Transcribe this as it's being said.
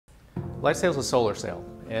Lightsail is a solar sail,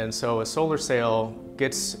 and so a solar sail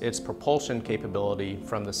gets its propulsion capability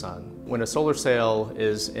from the sun. When a solar sail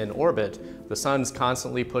is in orbit, the sun's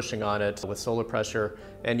constantly pushing on it with solar pressure,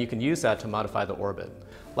 and you can use that to modify the orbit.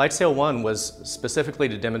 Lightsail 1 was specifically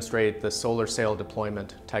to demonstrate the solar sail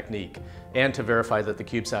deployment technique and to verify that the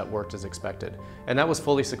CubeSat worked as expected, and that was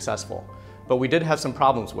fully successful. But we did have some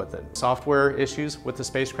problems with it. Software issues with the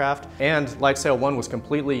spacecraft, and Lightsail 1 was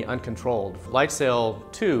completely uncontrolled.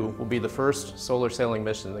 Lightsail 2 will be the first solar sailing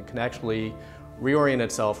mission that can actually reorient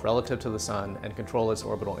itself relative to the sun and control its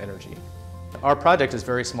orbital energy. Our project is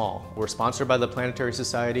very small. We're sponsored by the Planetary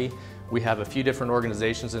Society. We have a few different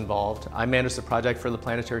organizations involved. I manage the project for the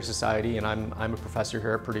Planetary Society, and I'm a professor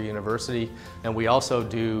here at Purdue University. And we also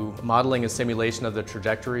do modeling and simulation of the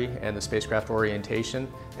trajectory and the spacecraft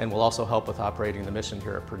orientation, and we'll also help with operating the mission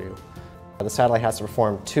here at Purdue. The satellite has to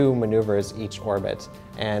perform 2 maneuvers each orbit,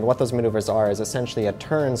 and what those maneuvers are is essentially a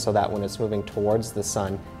turn so that when it's moving towards the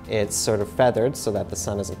sun, it's sort of feathered so that the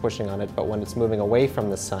sun isn't pushing on it, but when it's moving away from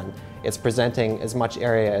the sun, it's presenting as much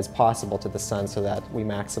area as possible to the sun so that we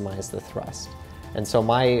maximize the thrust. And so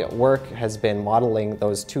my work has been modeling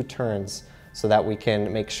those 2 turns so that we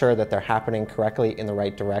can make sure that they're happening correctly in the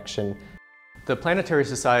right direction. The Planetary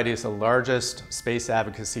Society is the largest space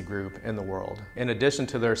advocacy group in the world. In addition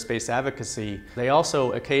to their space advocacy, they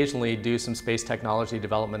also occasionally do some space technology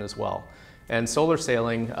development as well. And solar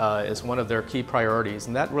sailing is one of their key priorities,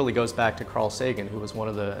 and that really goes back to Carl Sagan, who was one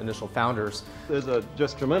of the initial founders. There's a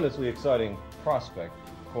just tremendously exciting prospect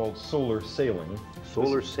called solar sailing.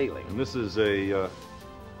 Solar sailing. And this is a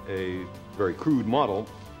very crude model,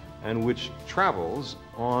 and which travels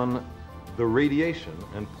on the radiation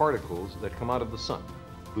and particles that come out of the sun,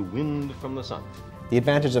 the wind from the sun. The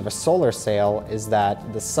advantage of a solar sail is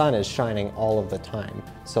that the sun is shining all of the time,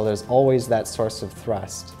 so there's always that source of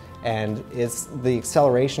thrust. And the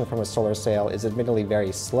acceleration from a solar sail is admittedly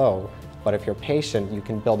very slow, but if you're patient, you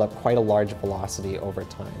can build up quite a large velocity over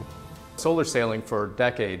time. Solar sailing for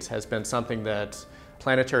decades has been something that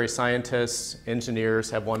planetary scientists, engineers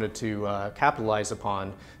have wanted to capitalize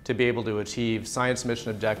upon to be able to achieve science mission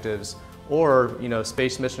objectives or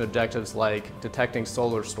space mission objectives like detecting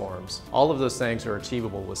solar storms. All of those things are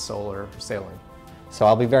achievable with solar sailing. So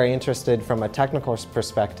I'll be very interested from a technical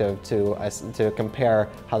perspective to compare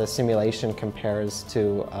how the simulation compares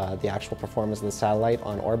to the actual performance of the satellite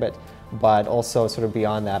on orbit, but also sort of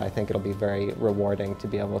beyond that, I think it'll be very rewarding to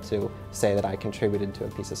be able to say that I contributed to a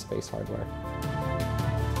piece of space hardware.